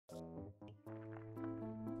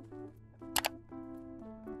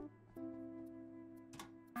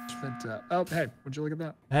Oh, hey, would you look at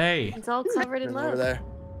that? Hey. It's all covered in love. Over there.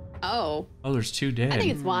 Oh. Oh, there's 2 dead. I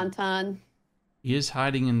think it's Wonton. He is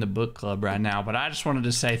hiding in the book club right now, but I just wanted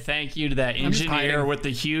to say thank you to that engineer with the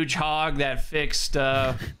huge hog that fixed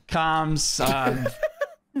comms,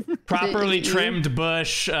 properly trimmed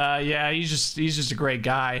bush. Yeah, he's just a great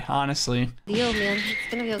guy, honestly. Deal, man. It's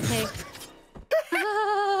gonna be okay.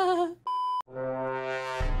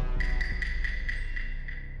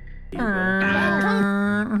 Oh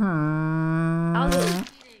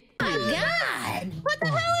my God! What the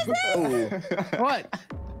hell is that? What?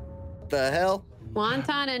 The hell?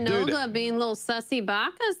 Wonton and Nogla being little sussy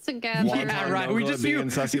bakas together. Yeah, right. We just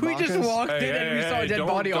walked in and we saw a dead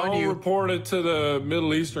body on you. Don't report it to the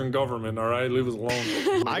Middle Eastern government, all right? Leave us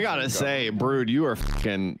alone. I gotta say, Brood, you are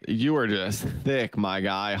just thick, my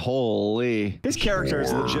guy. Holy. His character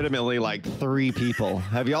is legitimately like 3 people.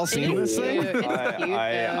 Have y'all seen this thing?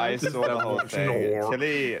 I saw the whole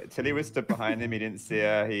thing. Tilly was stood behind him. He didn't see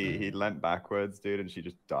her. He leant backwards, dude, and she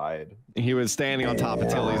just died. He was standing on top of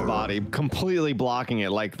Tilly's body, completely blocking it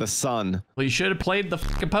like the sun. Well, you should have played the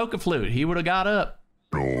fucking polka flute. He would have got up.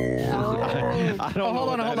 Oh, hold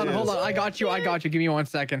on. I got you. Give me 1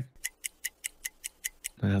 second.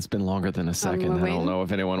 That's been longer than a second. I don't know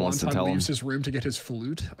if anyone wants to tell him. Leaves his room to get his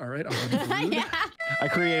flute. All right. Yeah. I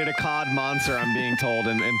created a COD monster, I'm being told,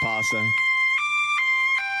 in pasta.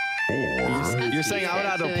 You're saying I would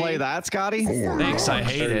have to play that, Scotty? Thanks, I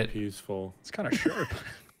hate it. Peaceful. It's kind of sharp.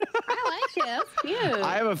 I like it. That's cute.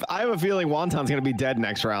 I have a feeling Wonton's gonna be dead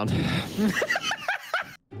next round.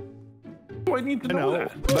 Oh, I need to know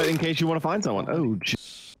that. But in case you want to find someone. Oh,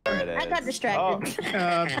 There it is. I got distracted.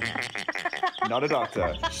 Not a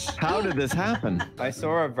doctor. How did this happen? I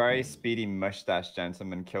saw a very speedy mustache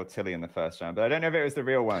gentleman kill Tilly in the first round, but I don't know if it was the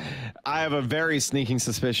real one. I have a very sneaking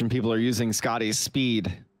suspicion people are using Scotty's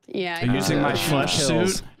speed. Yeah. They're using my flesh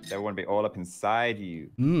suit. They want to be all up inside you.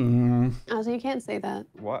 Oh, so you can't say that.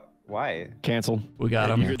 What? Why? Cancel. We got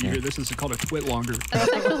him. You hear this? It's called a twit longer. That's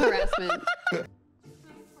sexual harassment.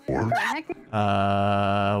 What the heck?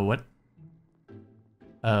 What?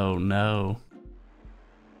 Oh no.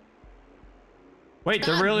 Wait,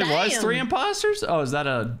 there really was 3 imposters? Oh, is that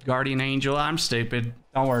a guardian angel? I'm stupid.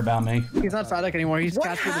 Don't worry about me. He's not Psyduck anymore. He's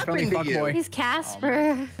Casper the friendly fuckboy. He's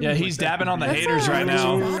Casper. Yeah, he's dabbing on the haters right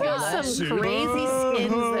now. Some crazy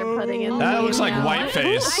skins they're putting in. That looks like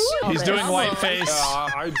whiteface. He's doing whiteface.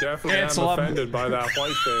 I dedefinitely am offended by that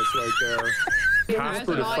whiteface right there.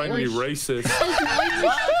 Casper the friendly racist.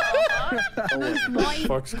 What the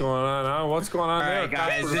fuck's going on? Huh? What's going on there?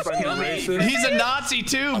 Guys, Casper the friendly racist. He's a Nazi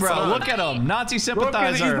too, bro. Look at him. Nazi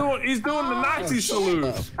sympathizer. He's doing the Nazi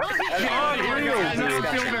salute. I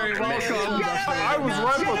was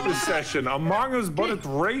right with this session. Among Us, but it's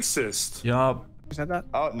racist. Yup. You said that?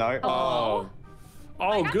 Oh, no.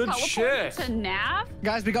 Oh, good shit. To Nav?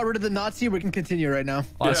 Guys, we got rid of the Nazi. We can continue right now.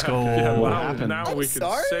 Let's go. Now we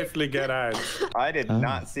can safely get out. I did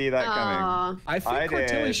not see that coming. I think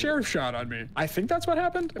Cortilli sheriff shot on me. I think that's what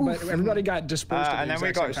happened, but everybody got dispersed. And then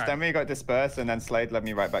we got dispersed, and then Slade led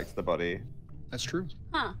me right back to the body. That's true.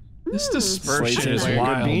 Huh. This dispersion is Good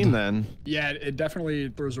wild. bean, then. Yeah, it definitely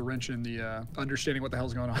throws a wrench in the understanding what the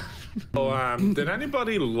hell's going on. Oh, did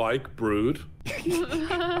anybody like Brood?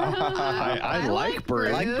 I like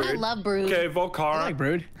Brood. I love Brood. Okay, Volcara. I like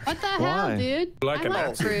Brood. What the hell, dude? Like I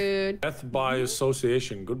like Brood. Death by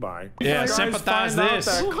association. Goodbye. Yeah, You guys sympathize find out this.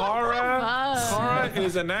 that Kara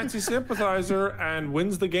is a Nazi sympathizer and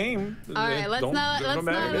wins the game. All right, let's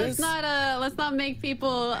not make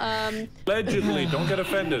people Allegedly, don't get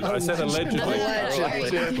offended. I said allegedly.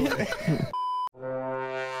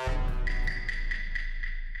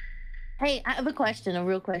 Hey, I have a question, a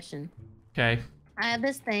real question. Okay. I have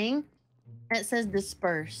this thing that says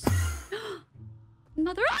disperse.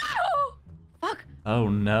 another. Oh, fuck. Oh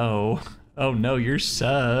no. Oh no, you're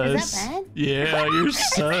sus. Is that bad? Yeah, you're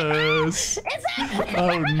sus. Is that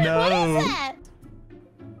Oh no. What is that?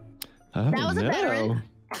 Oh, That was a veteran.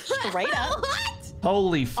 Straight up. What?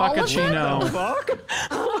 Holy fuckachino. Fuck? This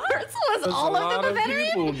was There's all a of lot them of a veteran?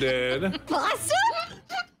 people dead. Pasta?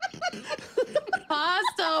 Pasta,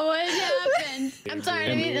 what happened? I'm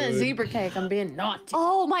sorry, I'm eating a zebra cake. I'm being naughty.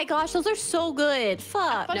 Oh my gosh, those are so good.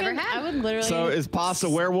 Fuck. Never had. I would literally. So is Pasta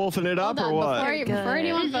werewolfing it up or what? Before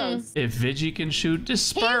anyone votes. If Vigi can shoot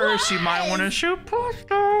disperse, you might want to shoot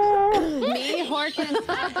Pasta. Me, Horkin, and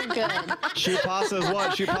Scott are good. Shoot Pasta is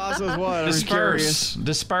what? Shoot Pasta is what? Disperse.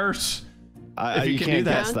 Disperse. You can't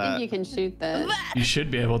I guess don't think that. you can shoot that. You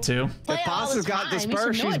should be able to. If Pasta's got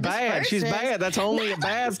dispersed, she's bad. She's bad. That's only a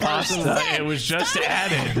bad person. Pasta, it was just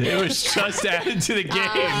added. It was just added to the game.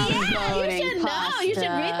 Yeah, you should know. You should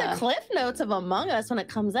read the Pasta. cliff notes of Among Us when it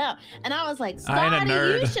comes out. And I was like, I ain't a Scotty,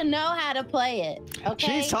 nerd. you should know how to play it.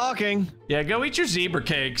 Okay. She's talking. Yeah, go eat your zebra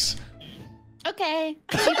cakes. Okay.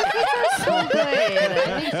 So good.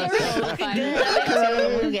 I think they're so fun.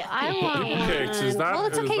 I want Cakes, is that, Well,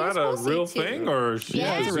 it's okay, is you're that a supposed real to. thing or is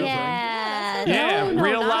Yeah, it a real thing? yeah. Yeah, No,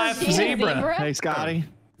 real not life a zebra. Hey, Scotty.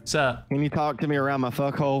 What's up? Can you talk to me around my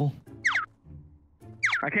fuck hole?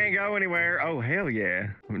 I can't go anywhere. Oh, hell yeah.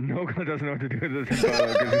 Nogla doesn't know what to do with this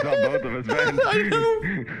because he saw both of us,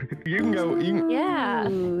 man. You can go. Yeah.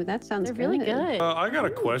 Ooh, that sounds They're really good. I got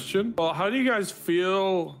a question. Well, how do you guys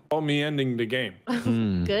feel about me ending the game?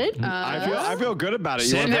 Good? I feel good about it. You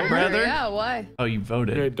Send want it, to brother. Yeah, why? Oh, you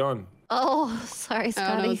voted. Okay, done. Oh, sorry, I don't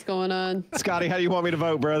know Scotty. what's going on. Scotty, how do you want me to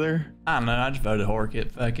vote, brother? I don't know. I just voted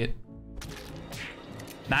Horkit. Fuck it.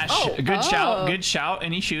 Nice. Good Oh. shout. Good shout.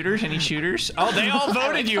 Any shooters? Any shooters? Oh, they all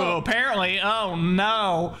voted you, apparently. Oh,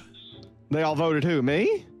 no. They all voted who?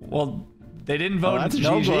 Me? Well, they didn't Oh, vote that's a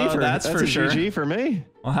Nogla, GG for that's for a sure. GG for me.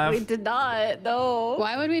 We'll have... We did not. No.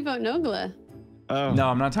 Why would we vote Nogla? Oh. No,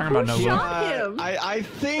 I'm not talking about Nogla. shot him? I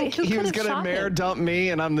think Wait, who he was could've gonna shot mayor him? dump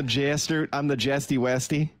me, and I'm the jester. I'm the jesty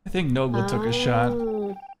Westy. I think Nogla took a shot,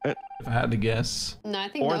 Oh. if I had to guess. No, I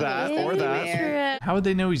think Or Nogla that, was or the that. mayor. How would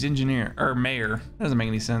they know he's engineer or mayor? That doesn't make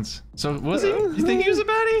any sense. So was he? You think he was a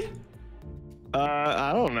baddie?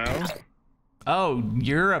 I don't know. Oh,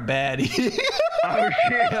 you're a baddie. Oh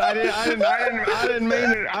shit! I didn't mean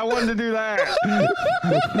it. I wanted to do that.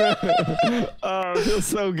 Oh, it feels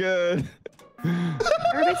so good.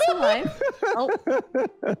 Everybody's still alive. Oh.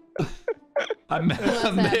 I may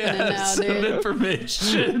happening have now, some dude?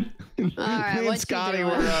 information. All right, Me and what Scotty you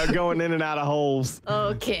were doing? going in and out of holes.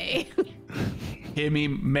 Okay.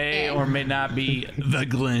 Himmy may or may not be the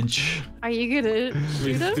Glinch. Are you gonna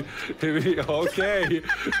shoot him? Okay.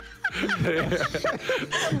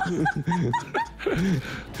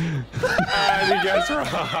 You guys are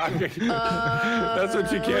wrong. That's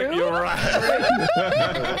what you get. You're right.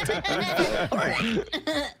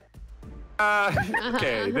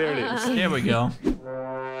 Okay, there it is. Here we go.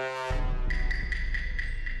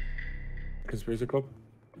 Conspiracy Club?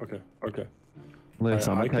 Okay, okay.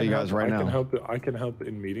 Listen, I'm gonna tell you guys right now. I can help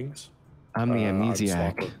in meetings. I'm the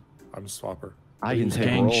amnesiac. I'm Swapper. I can take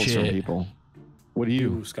Gang roles from shit. people. What are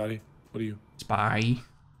you? Ooh, Scotty, what are you? Spy.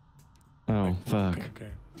 Oh fuck! Okay.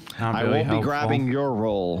 Not I really won't helpful. be grabbing your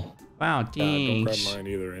role. Wow, Don't grab thanks. mine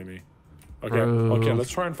either, Amy. Okay, Bro. okay, let's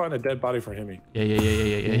try and find a dead body for Himmy.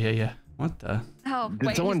 Yeah. What the? Oh, Did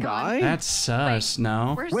wait, someone he's gone. die? That's sus.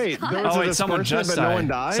 No. Where's Wait, Scott? there was Oh a wait, someone dispersion, just but died. no one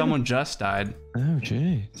died? Someone just died. Oh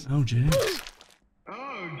jeez. Oh jeez.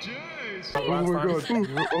 Oh my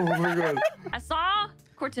god. Oh my god. I saw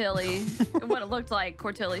Cortilli, what it looked like.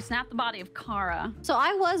 Cortilli snapped the body of Kara. So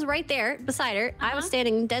I was right there beside her. I was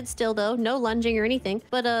standing dead still though, no lunging or anything.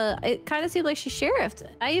 But it kind of seemed like she sheriffed.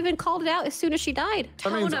 I even called it out as soon as she died.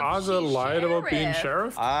 That means Ozza lied about being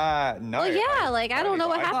sheriff? No. Well, yeah, like I don't know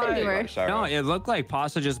what happened to her. No, it looked like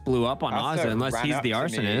Pasta just blew up on Pasta Ozza, unless ran he's up the to me.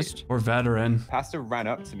 arsonist. Or veteran. Pasta ran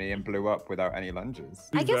up to me and blew up without any lunges.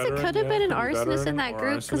 I guess it Veteran, could have been an yeah, arsonist veteran in that or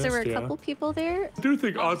group because there were a arsonist, yeah. couple people there. I do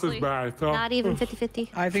think Honestly. Ozza's bad. So. Not even 50-50.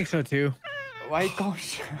 I think so too. Why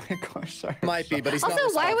gosh, sorry. Might be, but he's Also,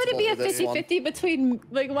 not why would it be a responsible for this one. 50-50 between,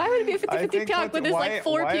 like, why would it be a 50-50 count when there's like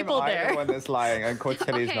four people why am I there? the one that's lying and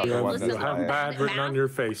Cortilli's not Okay, the one listen, that's You have lying? bad written on your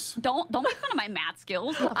face. Don't make fun of my math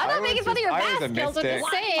skills. I'm not making fun of your math skills, I'm just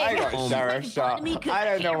I saying. got sheriff shot. me 'cause I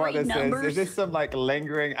don't know what I this carry is. numbers. Is this some like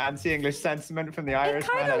lingering anti-English sentiment from the It Irish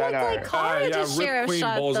kind man? I of don't looked know. like Kara yeah, just Rip sheriff Queen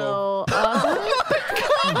shot Bozo. though.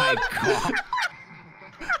 Oh my god.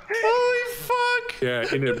 Holy fuck.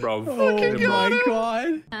 Yeah, in it, bro. Oh my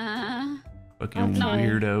god. Fucking Okay.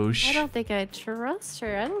 weirdo. I don't think I trust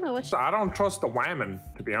her. I don't know what she... I don't trust the women,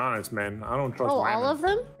 to be honest, man. I don't trust Oh, women. all of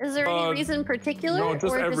them? Is there any Uh, reason in particular? No, just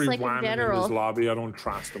or every just like in woman in this general? lobby. I don't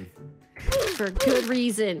trust them. For good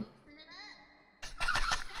reason.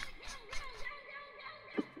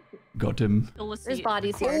 Got him. There's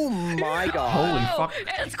bodies here. Oh my god. Holy fuck.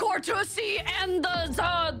 It's Cortusy and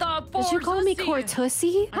the Did you call me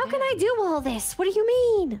Cortusy? How can I do all this? What do you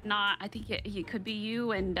mean? Nah, I think it could be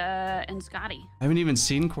you and Scotty. I haven't even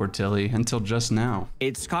seen Cortilli until just now.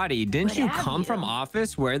 It's Scotty. Didn't What you have come you? from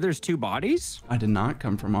office where there's two bodies? I did not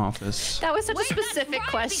come from office. That was such Wait, a specific that's right,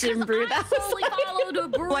 question, because Brew. That I was solely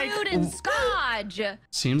followed Brood Like, and Scodge.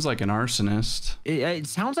 Seems like an arsonist. It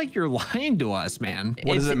sounds like you're lying to us, man.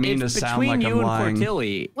 What does it mean to sound like I'm lying.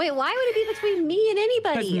 Cortilli. Wait, why would it be between me and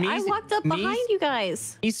anybody? I me's- walked up behind you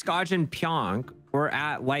guys. Me, Scotch, and Pionk were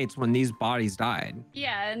at lights when these bodies died.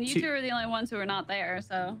 Yeah, and you two are the only ones who are not there,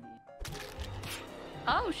 so.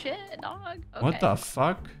 Oh shit, dog. Okay. What the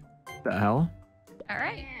fuck? What the hell? All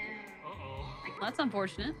right. That's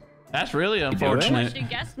unfortunate. That's really unfortunate. She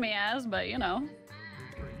guessed me as, but you know.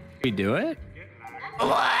 We do it?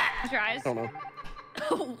 Close your eyes. I don't know.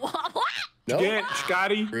 What? No. Yeah,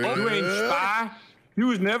 Scotty, you ain't spy. You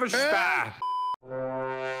was never spy.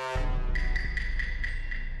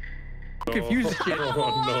 Confused shit.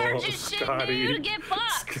 Oh no, Just shit, Scotty. dude, get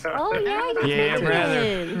fucked. Oh yeah, Yeah, you brother.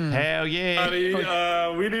 can. Hell yeah.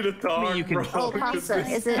 Scotty, we need to talk, you can- bro. Oh, pasta.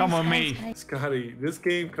 Is it? Come on me. Scotty, this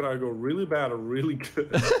game could I go really bad or really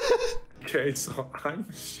good. Okay, so I'm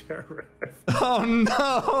sheriff. Oh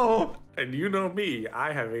no. And you know me,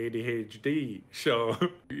 I have ADHD. So,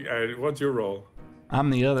 what's your role? I'm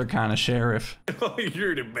the other kind of sheriff. Oh,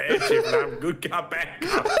 you're the bad sheriff, and I'm good cop, bad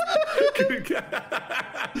cop. Good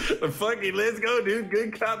cop. Fucking let's go, dude.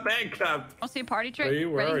 Good cop, bad cop. I'll see a party trick. Hey,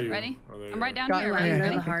 where are Ready? you? Ready? Oh, there I'm you right are. down Scott, here. yeah, Ready? yeah.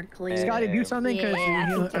 Ready? Hard clear. Scotty, do something because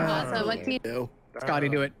So what can you? No. Scotty,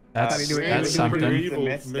 do it. That's, Scotty, do it. that's They're looking pretty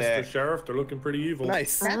something. evil, Mr. Sheriff. They're looking pretty evil.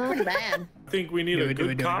 Nice. That's pretty bad. I think we need Do a it, do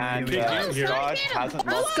good it, do it, cop And to kick in here. Scott hasn't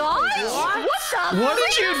lost. Scott? What the? What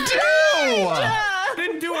did you do?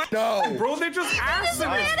 Didn't do it. No. Bro, they just asked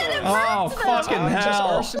us. Oh, fucking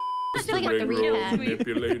hell. I feel like I have to Railroad recap.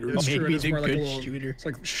 manipulators. It's true, Maybe it's the more like a good little, shooter. it's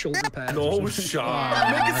like shoulder pads. or No something.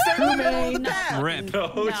 shot. Make it sound like all the time. Rip.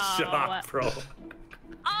 No shot, bro.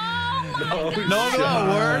 Oh my No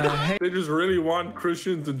god. shot. They just really want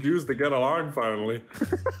Christians and Jews to get along finally.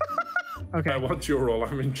 Okay, What's your role?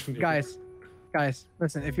 I'm engineer. guys,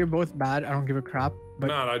 listen. If you're both bad, I don't give a crap. But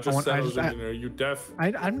No, I just said I was I- engineer. You deaf.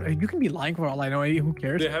 you can be lying for all I know. Who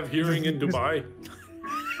cares? They have hearing in Dubai.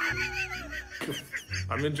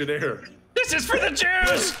 I'm engineer. This is for the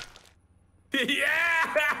Jews.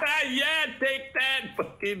 Yeah, take that,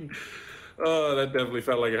 fucking. Oh, that definitely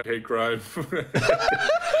felt like a hate crime.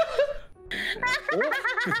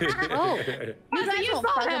 Oh, you guys you won't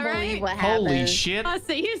saw fucking that, right? believe what happened. Holy shit.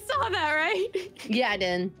 So you saw that, right? Yeah, I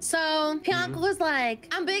did. So Pionk was like,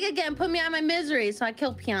 I'm big again, put me out of my misery. So I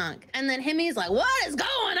killed Pionk. And then Himmy's like, what is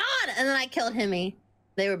going on? And then I killed Himmy.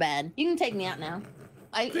 They were bad. You can take me out now.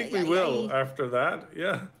 I think we will after that.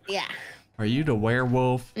 Yeah. Yeah. Are you the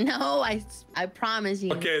werewolf? No, I promise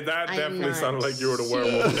you. Okay, that I am definitely not. sounded like you were the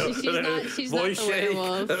werewolf. She's Voice not the shake.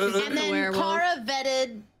 werewolf. And then werewolf. Kara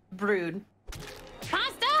vetted Brood.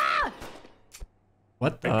 Pasta!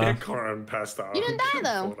 What I the? get Karan passed out. You didn't die,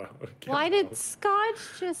 though. Why did Scotch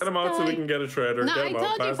just Get him out so we die? can get a trader. No, get I him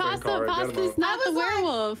out. told you, Pasta and Karan, get him Pasta's out. not the I was like,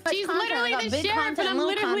 werewolf. much She's content, literally I got the big sheriff, content, and I'm little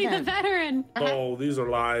literally the content. veteran. Oh, these are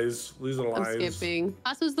lies. These are I'm lies. skipping.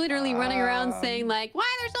 Pasta's literally running around saying like, "Why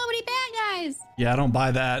are there so many bad guys?" Yeah, I don't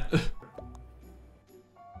buy that.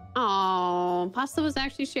 Oh, Pasta was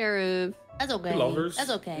actually sheriff. That's okay. Lovers. That's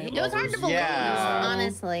okay. You It was hard to lovers. believe, Yeah.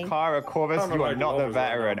 honestly. Kara Corvus, Sounded you are like not the lovers,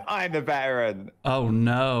 veteran. I'm the veteran. Oh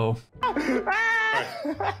no.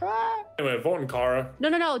 Anyway, voting Kara.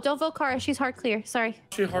 No, don't vote Kara. She's heart clear. Sorry.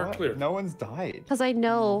 She hard What? clear. No one's died. Because I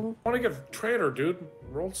know. I want to give traitor, dude.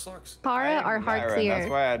 Roll sucks. Kara I'm are the heart veteran, clear. That's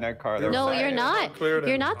why I know Kara. No, the you're veteran. not. Clear then.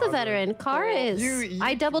 You're not the veteran. Kara is. You-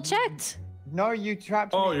 I double checked. No, you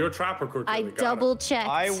trapped Oh, me. you're trapper, Cortez. I double checked.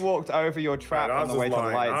 I walked over your trap Right, on the Oz way is to the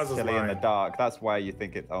lying. lights, Oz is Tilly, in the lying. dark. That's why you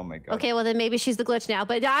think it's. Oh my god. Okay, well then maybe she's the glitch now.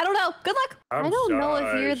 But I don't know. Good luck. I'm I don't know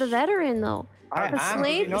if you're the shy. veteran though. I The am.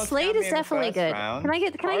 Slade, Did you not Slade stab me is in the definitely first good. round? Can I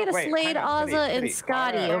get a Wait, Slade, hang on, Ozza, Tilly, and Tilly,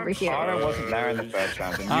 Scotty Kara- over here? Kara wasn't there in the first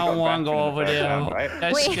round. And you I got don't want to back go in the over first there. round, right?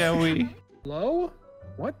 That's Wait. scary. Hello?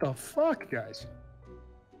 What the fuck, guys?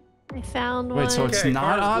 I found Wait, one. so it's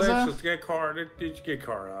not Kara's glitched. Ozza? Let's get Kara. Did you get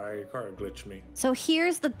Kara? Kara glitched me. So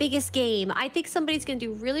here's the biggest game. I think somebody's gonna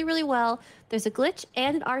do really, really well. There's a glitch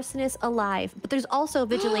and an arsonist alive, but there's also a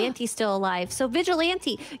vigilante still alive. So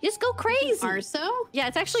vigilante, just go crazy. Arso? Yeah,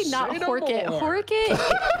 it's actually not Say no Horkit. more.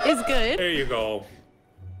 Horkit is good. There you go.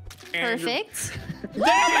 And Perfect.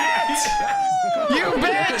 You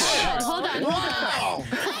bitch! Hold on. Wow.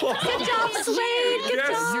 Good job, Slade. Good Yes,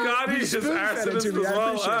 job. Scotty's just asking us to as me. I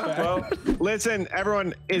well. appreciate Well, Listen,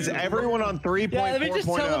 everyone, is everyone on 3.4.0? Yeah, let me just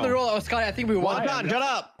tell them the rule. Oh, Scotty, I think we won. Wonton, shut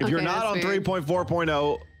up. If Okay, you're not on that's fair.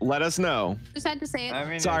 3.4.0, let us know. Just had to say it. I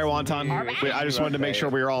mean, Sorry, it's Wonton. you. I just wanted to make sure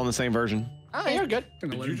we were all in the same version. Oh, you're good.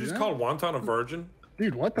 did you just call Wonton a virgin?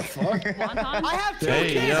 Dude, what the fuck? Wonton? I have two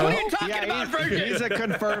Hey, kids. yo. What are you talking about, Yeah, virgin? he's a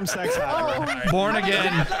confirmed sex addict. Born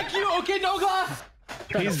again. Like you, okay, Nogla?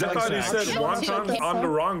 I thought he said wontons on the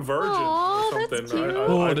wrong virgin or something.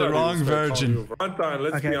 Oh, the wrong virgin. Wonton,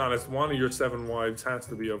 let's be honest. One of your 7 wives has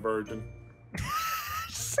to be a virgin.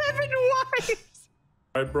 7 wives.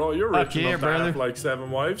 Right, bro? You're rich enough to have like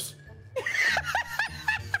 7 wives.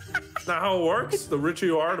 Is that how it works? The richer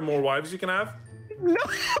you are, the more wives you can have? No,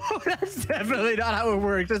 that's definitely not how it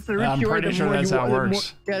works. That's the richer you are, the pretty sure more that's you how it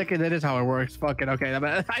works. Yeah, okay, that is how it works. Fuck it. Okay,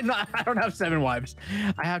 I don't have 7 wives.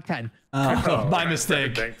 I have 10. Oh, my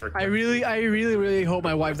mistake. I really hope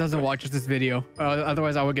my wife doesn't watch this video.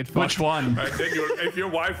 Otherwise, I would get fucked. Which one? Then if your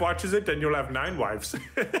wife watches it, then you'll have 9 wives.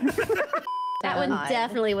 That one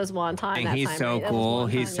definitely was wonton. That He's time, so right? cool.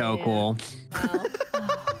 He's so cool.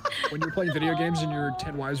 When you're playing video games and your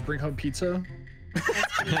 10 wives bring home pizza.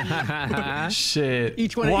 Shit.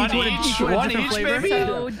 Each one each, baby.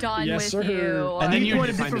 So done with you. And then you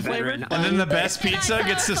want a different flavor. And then the best pizza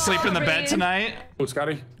gets to sleep in the bed tonight. Oh,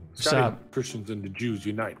 Scotty. Christians and the Jews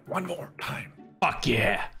unite. One more time. Fuck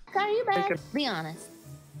yeah. Scotty, you bad? Be honest.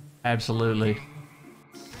 Absolutely.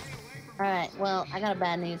 All right. Well, I got a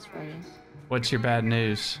bad news for you. What's your bad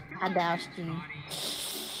news? I doused you.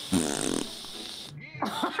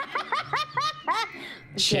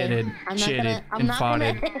 Shitted, and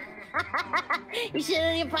farted. You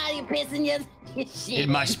shitted, you're probably pissing your shit. It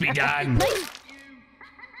must be done.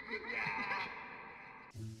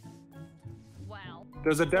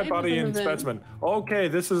 There's a dead body in specimen. Okay,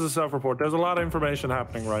 this is a self-report. There's a lot of information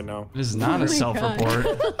happening right now. This is not a self-report.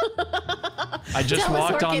 I just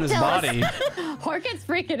walked on this body. Horket's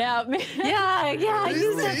freaking out, man. Yeah,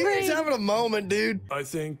 He's having a moment, dude. I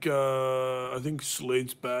think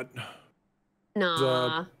Slade's bad.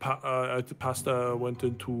 Nah. Pasta went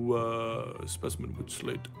into specimen with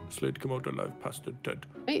Slade. Slade came out alive, Pasta dead.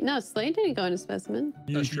 Wait, no, Slade didn't go into specimen.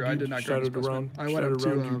 That's true. I did not go into specimen. I went up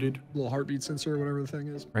to a little heartbeat sensor or whatever the thing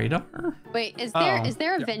is. Radar? Wait, is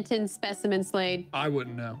there a vent in specimen, Slade? I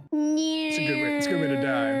wouldn't know. It's a good way. It's a good way to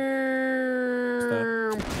die.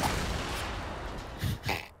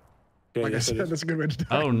 Yeah, like I said, that's a good way to die.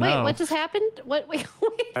 Oh no! Wait, what just happened? What? Wait.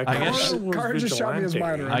 I guess Car just shot me his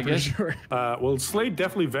minor. I guess. Sure. Well, Slade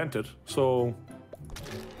definitely vented, so.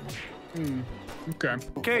 Okay.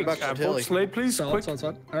 Okay. Vote Slade, please. Quick. All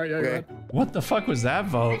right, yeah, go ahead. What the fuck was that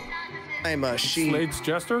vote? I'm a sheep. Slade's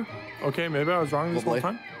jester. Okay, maybe I was wrong this whole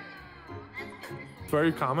time.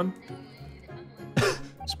 Very common.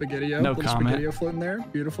 Spaghetti-o. No little comment. Spaghetti-o floating there.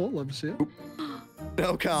 Beautiful. Love to see it.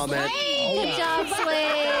 No comment. Good job,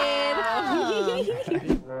 Slade.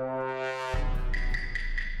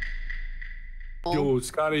 Yo,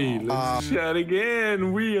 Scotty, let's chat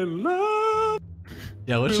again. We in love.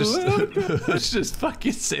 Yeah, let's just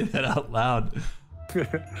fucking say that out loud.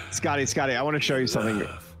 Scotty, I want to show you something.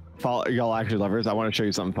 Y'all actually lovers. I want to show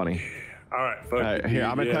you something funny. All right, here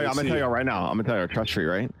I'm gonna tell you right now. I'm gonna tell you a trust tree,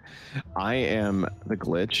 right? I am the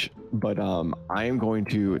glitch, but I am going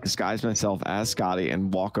to disguise myself as Scotty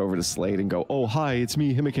and walk over to Slade and go, "Oh hi, it's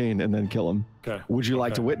me, Himicane," and then kill him. Okay. Would you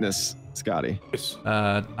like to witness, Scotty? Yes.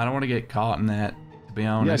 I don't want to get caught in that, to be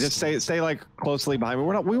honest. Yeah, just stay like closely behind me.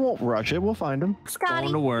 We won't rush it. We'll find him. Scotty.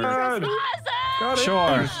 On the word.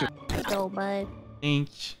 Sure. Go, bud.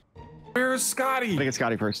 Inch. Where's Scotty? I think it's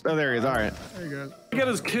Scotty first. Oh, there he is. All right. There you go. You get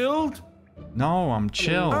us killed? No, I'm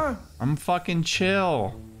chill. Huh? I'm fucking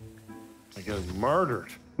chill. I get murdered.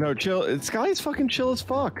 No, chill. Scotty's fucking chill as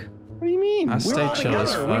fuck. What do you mean? I stay chill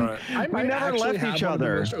as fuck. Right. I might never actually left have each one of the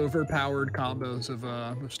other. most overpowered combos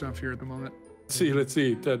of stuff here at the moment. Let's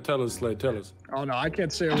see. Tell us, Slade. Tell us. Oh no, I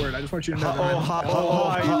can't say a word. I just want you to know.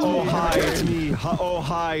 Hi, it's me. Oh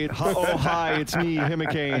hi, it's me,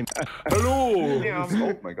 Himicane. Hello. Yeah,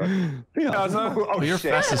 oh my god. Yeah. Oh, you're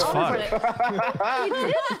fast as fuck. He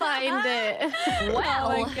did find it.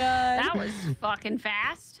 Well, Oh my god. that was fucking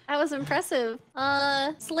fast. That was impressive.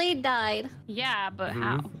 Slade died. Yeah, but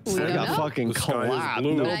how? We Slade don't got know. fucking The sky is clapped.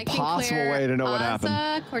 blue. No I can possible clear way to know what happened.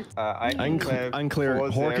 I can clear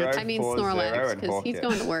Horket. I mean Snorlax, because he's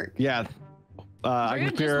going to work. Yeah. I can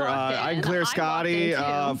Rude clear. just walked I can in. clear I walked Scotty, in too.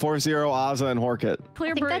 4-0, Ozza, and Horket.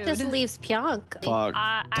 Clear I think that brood. just leaves Pionk. Fuck.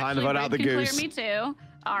 Time to vote out the goose. Clear me too.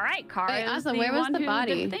 All right, Cara. Wait, is Ozza, where was one the who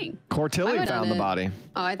body? did the thing. I Cortilli vote found on the it. body.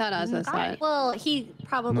 Oh, I thought Ozza said it. Well, he No,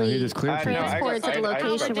 probably he just cleared. transported to the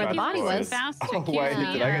location where the body was. Fast to Oh, wait,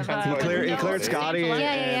 kill. did I get transported? He cleared Scotty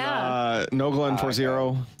Yeah. and Nogla and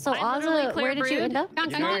 4-0. So I literally Ozza, where did you clear end up?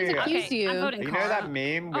 Pionk, You I know, didn't accuse Okay, you. I'm voting You know Cara. that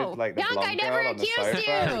meme with Oh. like the Bianca, I blonde never girl on the accused sofa?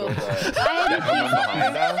 you. With the I didn't gentleman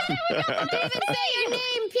behind her? I didn't even say your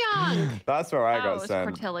name, Pionk. That's where I Oh, got it was sent.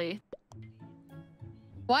 Cortilli.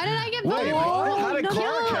 Why did I get Wait, voted? what? How did no,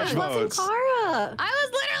 Cara catch it wasn't votes? Cara. I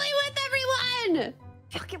was literally with everyone.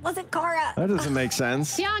 Fuck, it wasn't Kara. That doesn't make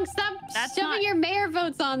sense. Pyong, stop That's shoving not- your mayor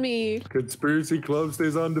votes on me. Conspiracy Club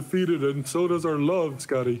stays undefeated, and so does our love,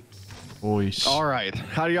 Scotty. Boys. All right.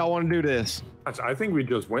 How do y'all want to do this? I think we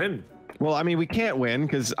just win. Well, I mean, we can't win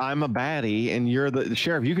because I'm a baddie and you're the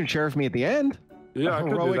sheriff. You can sheriff me at the end. Yeah, I could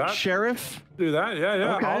do Heroic that. sheriff. Do that,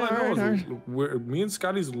 yeah. Okay, all I know alright, is me and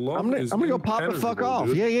Scotty's love I'm is gonna go pop the fuck impenetrable, off.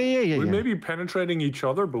 dude. Yeah. We may be penetrating each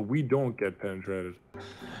other, but we don't get penetrated.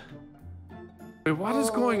 Wait, what is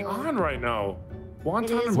going on right now?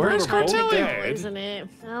 Wonton and Where's Bert are both Cartelli? dead. Isn't it?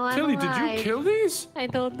 Oh, I'm Tilly, did alive. you kill these? I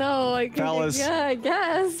don't know. Fellas. Yeah, I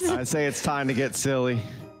guess. I say it's time to get silly.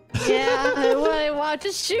 Yeah, well,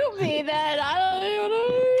 just shoot me then. I don't even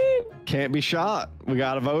know. Can't be shot. We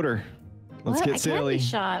got a voter. Let's What? get I can't silly. be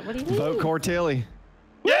shot. What do you mean? Vote Cortilli.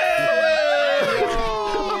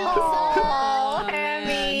 Oh,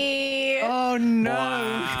 Hammy. Oh no.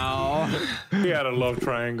 Wow. We had a love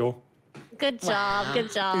triangle. Good job.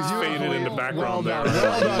 Good job. He's faded in the background there.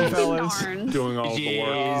 Well done, fellas. Darn. Doing all the work.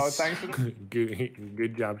 Oh, thanks for the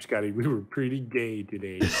Good job, Scotty. We were pretty gay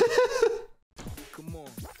today. Come on,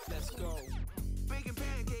 let's go.